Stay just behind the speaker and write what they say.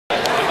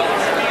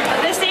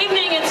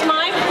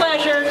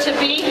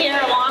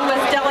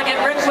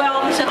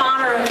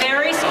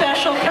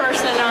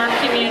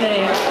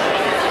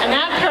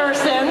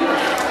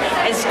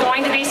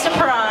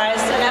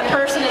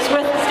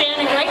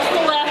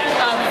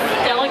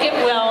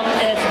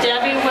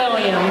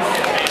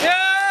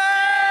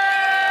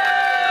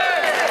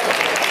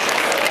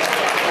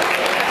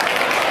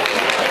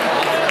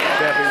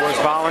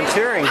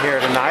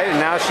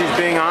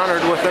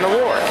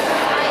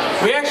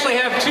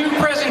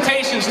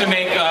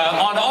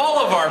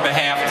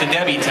behalf to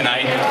Debbie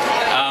tonight.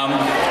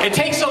 It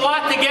takes a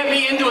lot to get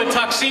me into a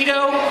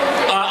tuxedo.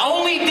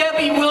 Only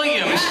Debbie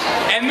Williams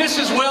and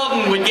Mrs.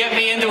 Weldon would get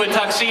me into a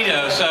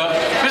tuxedo. So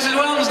Mrs.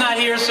 Weldon's not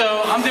here,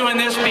 so I'm doing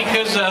this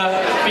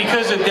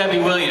because of Debbie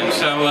Williams.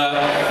 So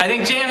I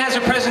think Jan has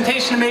a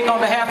presentation to make on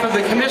behalf of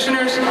the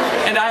commissioners,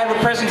 and I have a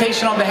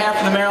presentation on behalf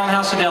of the Maryland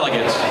House of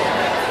Delegates.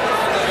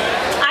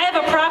 I have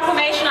a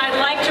proclamation I'd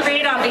like to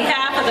read on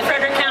behalf of the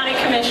Frederick County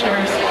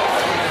Commissioners.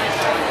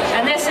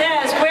 And this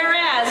says,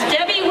 whereas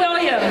Debbie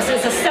Williams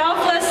is a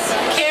selfless,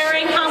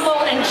 caring, humble,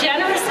 and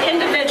generous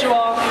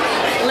individual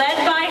led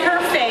by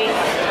her faith,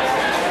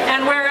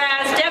 and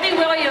whereas Debbie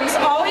Williams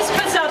always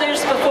puts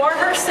others before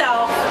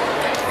herself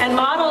and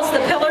models the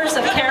pillars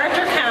of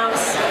character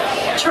counts,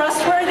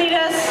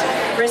 trustworthiness,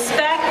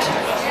 respect,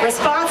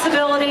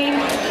 responsibility,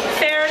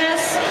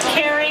 fairness,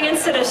 caring, and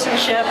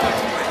citizenship,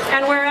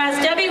 and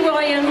whereas Debbie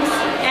Williams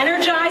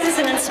energizes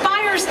and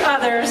inspires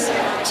others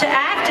to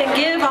act and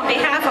give on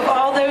behalf of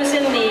all those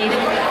in need,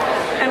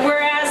 and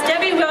whereas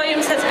Debbie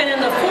Williams has been in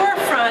the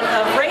forefront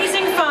of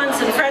raising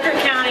funds in Frederick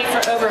County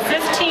for over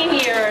 15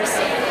 years,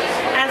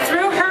 and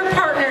through her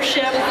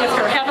partnership with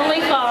her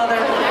Heavenly Father,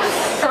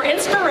 her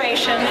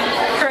inspiration,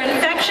 her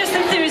infectious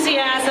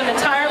enthusiasm, and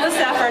tireless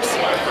efforts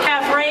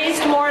have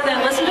raised more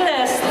than, listen to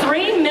this,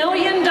 $3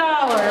 million,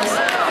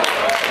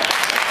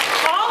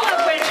 all of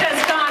which has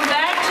gone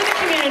back to the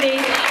community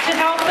to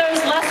help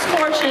those less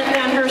fortunate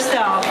than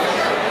herself.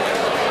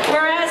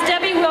 Whereas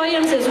Debbie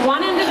Williams is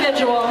one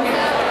individual,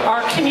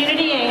 our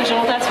community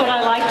angel, that's what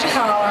I like to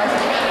call her,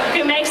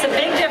 who makes a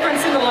big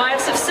difference in the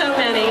lives of so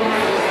many.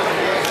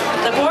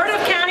 The Board of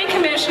County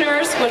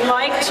Commissioners would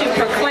like to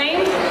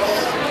proclaim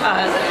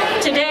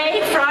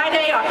today,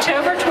 Friday,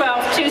 October 12th,